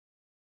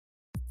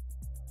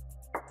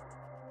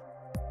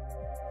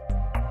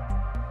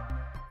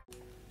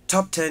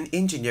Top 10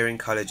 engineering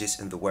colleges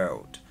in the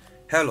world.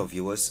 Hello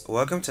viewers,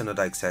 welcome to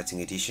another exciting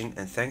edition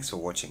and thanks for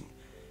watching.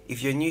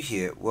 If you're new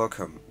here,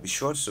 welcome. Be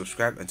sure to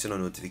subscribe and turn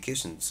on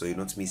notifications so you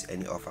don't miss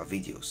any of our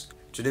videos.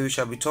 Today we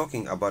shall be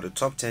talking about the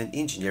top 10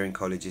 engineering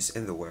colleges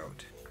in the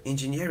world.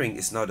 Engineering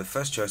is now the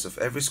first choice of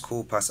every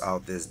school pass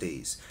out these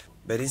days,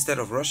 but instead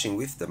of rushing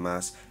with the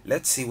mass,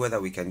 let's see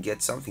whether we can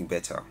get something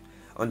better.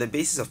 On the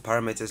basis of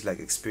parameters like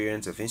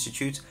experience of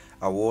institute,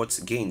 awards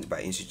gained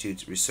by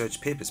institute, research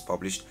papers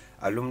published,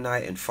 alumni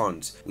and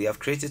funds, we have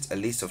created a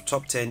list of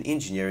top 10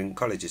 engineering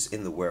colleges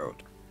in the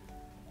world.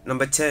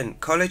 Number 10.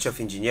 College of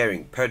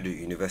Engineering, Purdue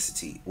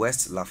University,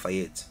 West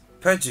Lafayette.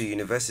 Purdue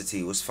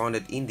University was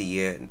founded in the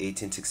year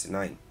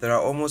 1869. There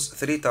are almost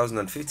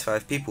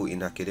 3,055 people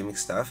in academic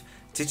staff,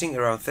 teaching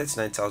around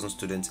 39,000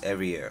 students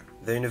every year.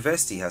 The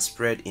university has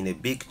spread in a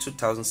big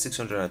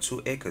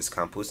 2,602 acres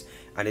campus,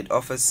 and it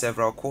offers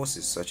several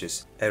courses such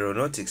as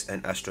Aeronautics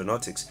and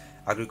Astronautics,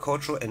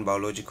 Agricultural and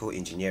Biological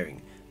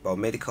Engineering,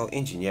 Biomedical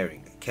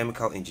Engineering,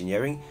 Chemical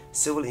Engineering,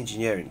 Civil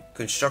Engineering,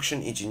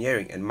 Construction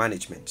Engineering and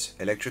Management,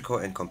 Electrical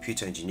and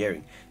Computer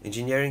Engineering,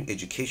 Engineering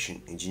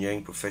Education,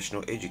 Engineering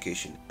Professional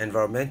Education,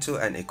 Environmental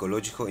and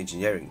Ecological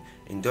Engineering,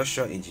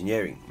 Industrial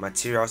Engineering,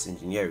 Materials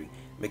Engineering,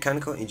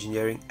 Mechanical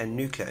Engineering and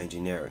Nuclear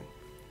Engineering.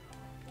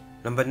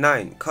 Number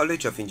 9.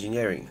 College of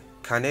Engineering,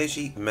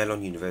 Carnegie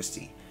Mellon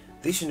University.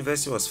 This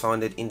university was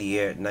founded in the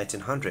year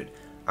 1900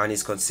 and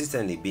is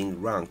consistently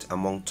being ranked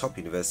among top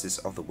universities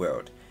of the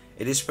world.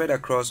 It is spread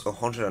across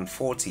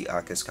 140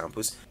 acres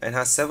campus and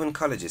has 7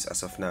 colleges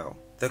as of now.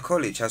 The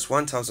college has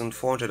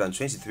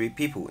 1,423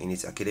 people in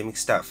its academic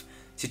staff,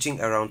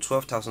 teaching around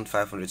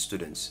 12,500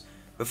 students.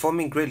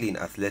 Performing greatly in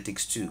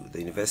athletics too, the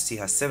university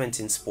has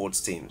 17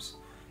 sports teams.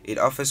 It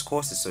offers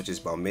courses such as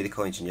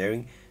Biomedical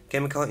Engineering,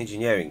 Chemical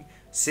Engineering,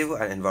 Civil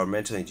and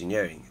Environmental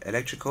Engineering,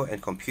 Electrical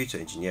and Computer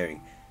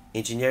Engineering,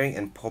 Engineering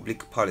and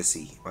Public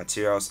Policy,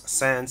 Materials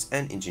Science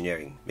and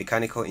Engineering,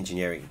 Mechanical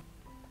Engineering.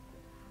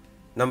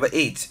 Number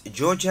 8.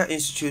 Georgia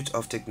Institute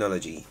of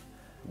Technology.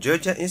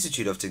 Georgia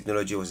Institute of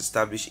Technology was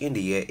established in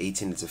the year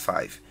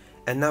 1885,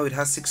 and now it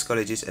has 6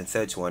 colleges and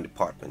 31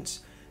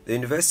 departments. The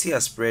university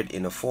has spread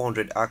in a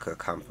 400-acre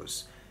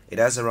campus. It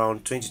has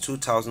around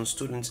 22,000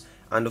 students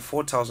and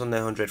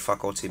 4,900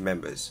 faculty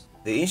members.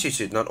 The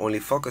institute not only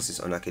focuses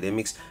on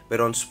academics but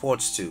on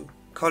sports too.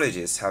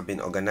 Colleges have been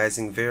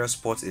organizing various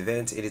sports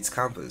events in its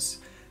campus.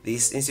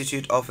 This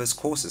institute offers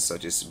courses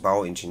such as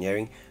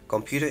Bioengineering,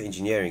 Computer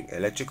Engineering,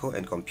 Electrical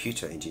and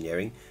Computer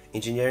Engineering,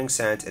 Engineering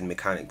Science and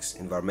Mechanics,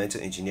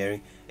 Environmental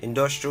Engineering,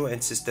 Industrial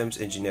and Systems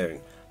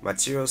Engineering,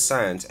 Material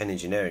Science and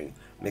Engineering,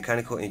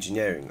 Mechanical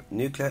Engineering,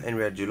 Nuclear and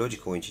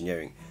Radiological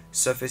Engineering,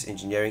 Surface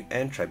Engineering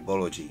and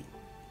Tribology.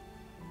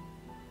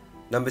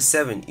 Number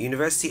 7.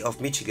 University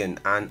of Michigan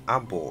Ann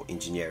Arbor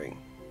Engineering.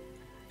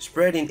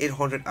 Spread in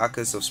 800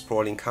 acres of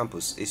sprawling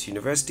campus is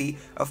University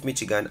of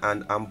Michigan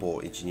Ann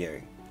Arbor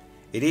Engineering.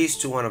 It is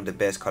to one of the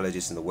best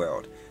colleges in the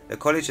world. The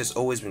college has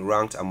always been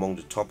ranked among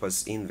the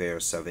toppers in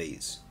various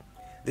surveys.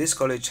 This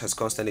college has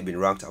constantly been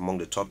ranked among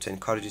the top 10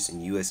 colleges in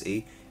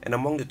USA and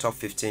among the top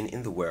 15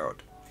 in the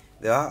world.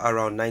 There are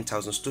around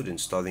 9,000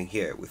 students studying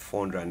here with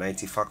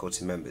 490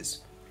 faculty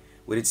members,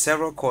 with its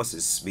several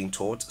courses being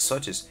taught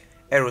such as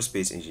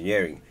Aerospace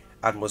Engineering,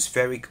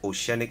 Atmospheric,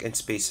 Oceanic and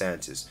Space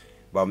Sciences,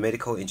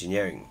 Biomedical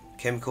Engineering,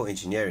 Chemical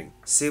Engineering,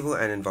 Civil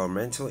and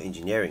Environmental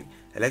Engineering,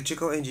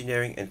 Electrical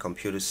Engineering and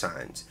Computer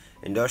Science,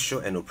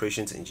 Industrial and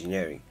Operations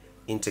Engineering,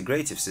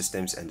 Integrative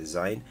Systems and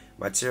Design,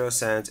 Material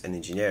Science and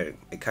Engineering,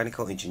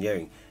 Mechanical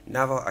Engineering,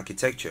 Naval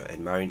Architecture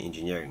and Marine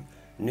Engineering,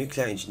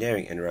 Nuclear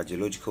Engineering and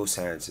Radiological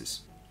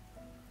Sciences.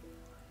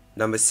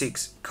 Number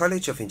 6.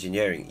 College of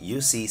Engineering,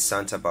 UC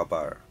Santa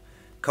Barbara.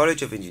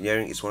 College of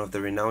Engineering is one of the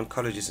renowned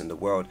colleges in the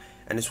world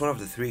and is one of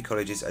the 3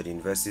 colleges at the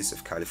Universities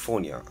of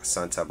California,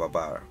 Santa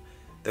Barbara.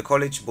 The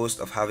college boasts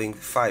of having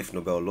 5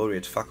 Nobel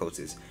laureate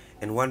faculties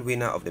and 1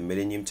 winner of the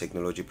Millennium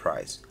Technology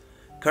Prize.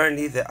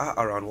 Currently, there are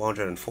around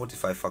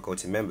 145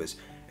 faculty members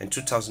and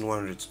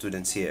 2,100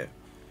 students here.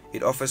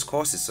 It offers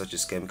courses such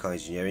as Chemical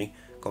Engineering,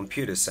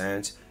 Computer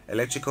Science,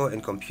 Electrical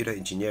and Computer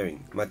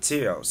Engineering,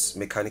 Materials,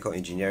 Mechanical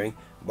Engineering,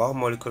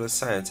 Biomolecular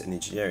Science and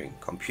Engineering,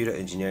 Computer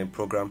Engineering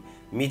Program,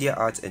 Media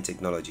Arts and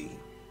Technology.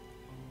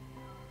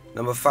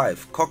 Number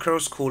 5.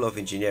 Cockrell School of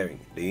Engineering,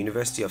 the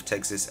University of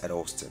Texas at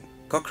Austin.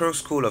 Cockrell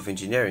School of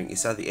Engineering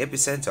is at the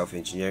epicenter of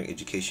engineering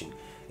education.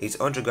 Its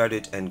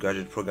undergraduate and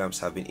graduate programs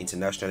have been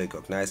internationally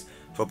recognized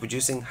for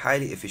producing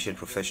highly efficient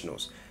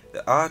professionals.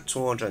 There are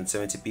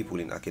 270 people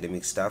in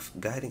academic staff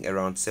guiding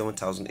around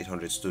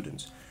 7,800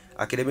 students.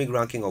 Academic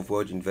ranking of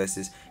world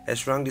universities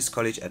has ranked this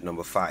college at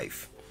number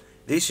 5.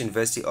 This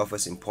university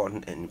offers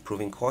important and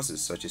improving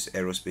courses such as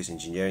Aerospace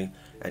Engineering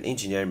and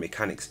Engineering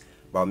Mechanics,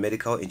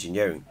 Biomedical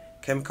Engineering,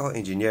 Chemical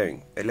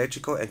Engineering,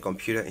 Electrical and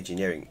Computer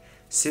Engineering,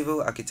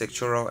 Civil,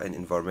 Architectural and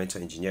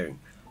Environmental Engineering,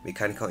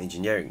 Mechanical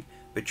Engineering,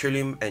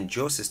 Petroleum and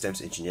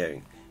Geosystems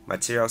Engineering,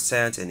 Material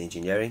Science and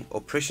Engineering,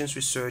 Operations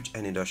Research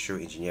and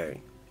Industrial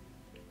Engineering.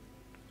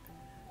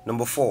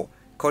 Number 4.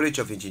 College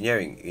of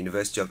Engineering,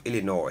 University of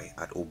Illinois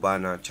at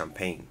Urbana,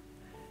 Champaign.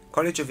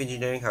 College of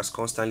Engineering has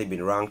constantly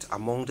been ranked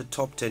among the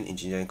top 10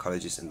 engineering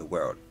colleges in the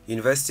world.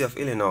 University of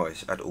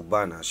Illinois at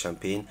Urbana,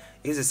 Champaign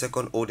is the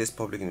second oldest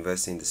public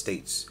university in the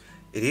States.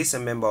 It is a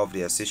member of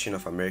the Association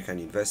of American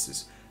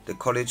Universities. The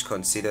college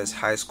considers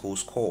high school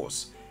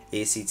scores,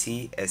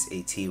 ACT,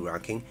 SAT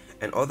ranking,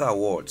 and other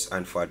awards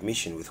and for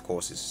admission with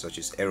courses such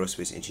as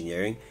aerospace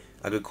engineering,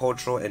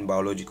 agricultural and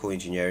biological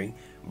engineering,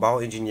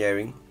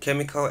 bioengineering,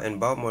 chemical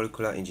and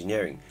biomolecular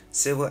engineering,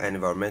 civil and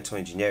environmental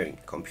engineering,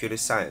 computer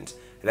science,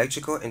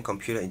 electrical and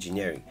computer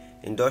engineering,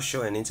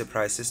 industrial and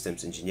enterprise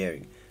systems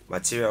engineering,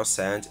 material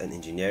science and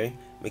engineering,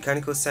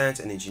 mechanical science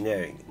and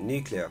engineering,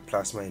 nuclear,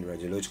 plasma and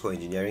radiological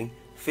engineering,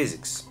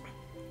 physics.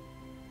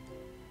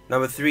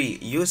 Number 3.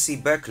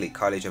 UC Berkeley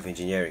College of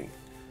Engineering.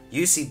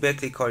 UC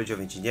Berkeley College of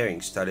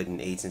Engineering started in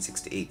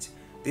 1868.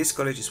 This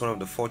college is one of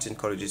the 14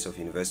 colleges of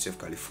University of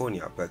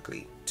California,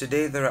 Berkeley.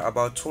 Today, there are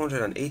about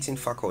 218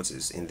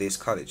 faculties in this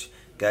college,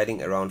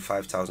 guiding around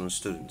 5,000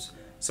 students.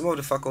 Some of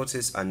the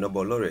faculties are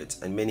Nobel laureates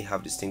and many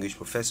have distinguished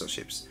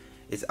professorships.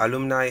 Its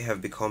alumni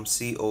have become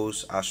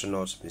CEOs,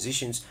 astronauts,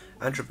 musicians,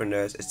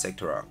 entrepreneurs,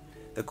 etc.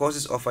 The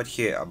courses offered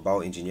here are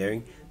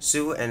bioengineering,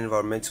 civil and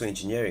environmental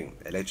engineering,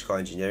 electrical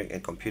engineering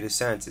and computer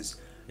sciences,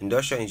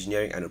 industrial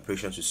engineering and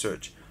operations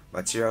research,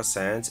 material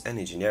science and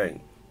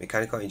engineering,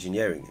 mechanical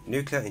engineering,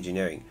 nuclear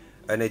engineering,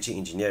 energy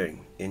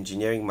engineering,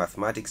 engineering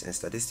mathematics and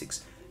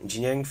statistics,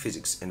 engineering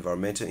physics,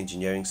 environmental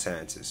engineering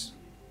sciences.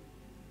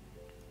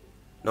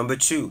 Number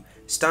 2.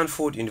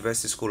 Stanford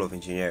University School of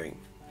Engineering.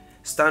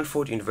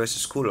 Stanford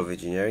University School of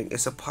Engineering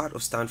is a part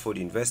of Stanford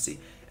University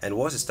and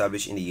was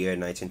established in the year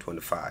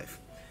 1925.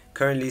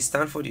 Currently,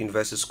 Stanford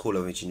University School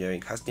of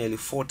Engineering has nearly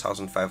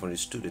 4,500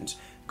 students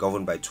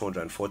governed by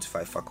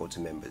 245 faculty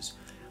members.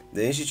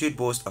 The institute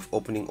boasts of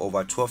opening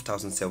over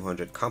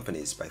 12,700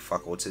 companies by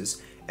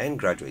faculties and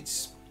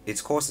graduates.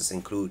 Its courses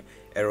include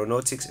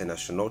Aeronautics and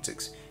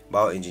Astronautics,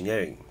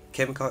 Bioengineering,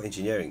 Chemical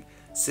Engineering,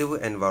 Civil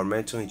and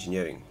Environmental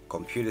Engineering,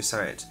 Computer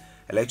Science,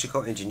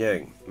 Electrical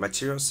Engineering,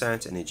 Material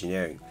Science and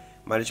Engineering,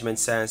 Management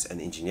Science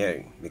and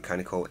Engineering,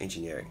 Mechanical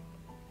Engineering.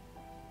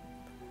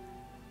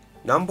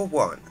 Number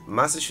 1.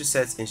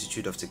 Massachusetts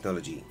Institute of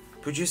Technology.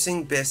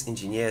 Producing best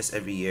engineers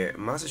every year,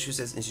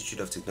 Massachusetts Institute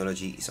of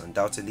Technology is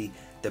undoubtedly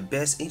the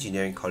best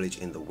engineering college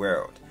in the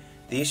world.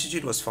 The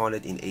institute was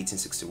founded in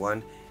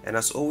 1861 and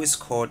has always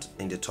scored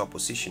in the top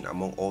position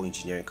among all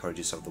engineering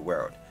colleges of the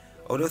world.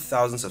 Although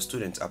thousands of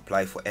students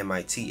apply for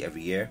MIT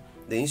every year,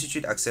 the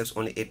institute accepts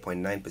only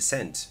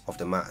 8.9% of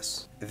the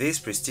mass. This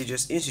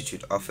prestigious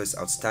institute offers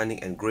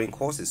outstanding and growing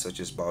courses such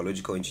as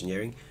biological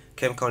engineering,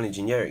 chemical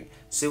engineering,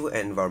 civil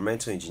and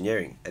environmental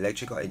engineering,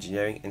 electrical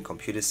engineering and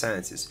computer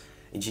sciences,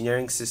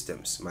 engineering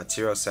systems,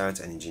 material science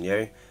and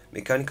engineering,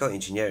 mechanical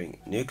engineering,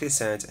 nuclear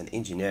science and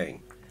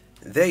engineering.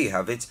 There you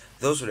have it,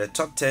 those were the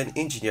top 10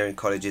 engineering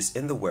colleges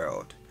in the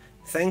world.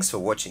 Thanks for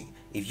watching.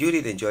 If you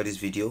did enjoy this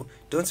video,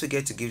 don't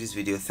forget to give this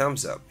video a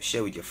thumbs up,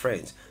 share with your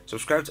friends,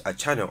 subscribe to our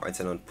channel and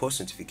turn on post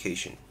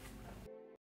notification.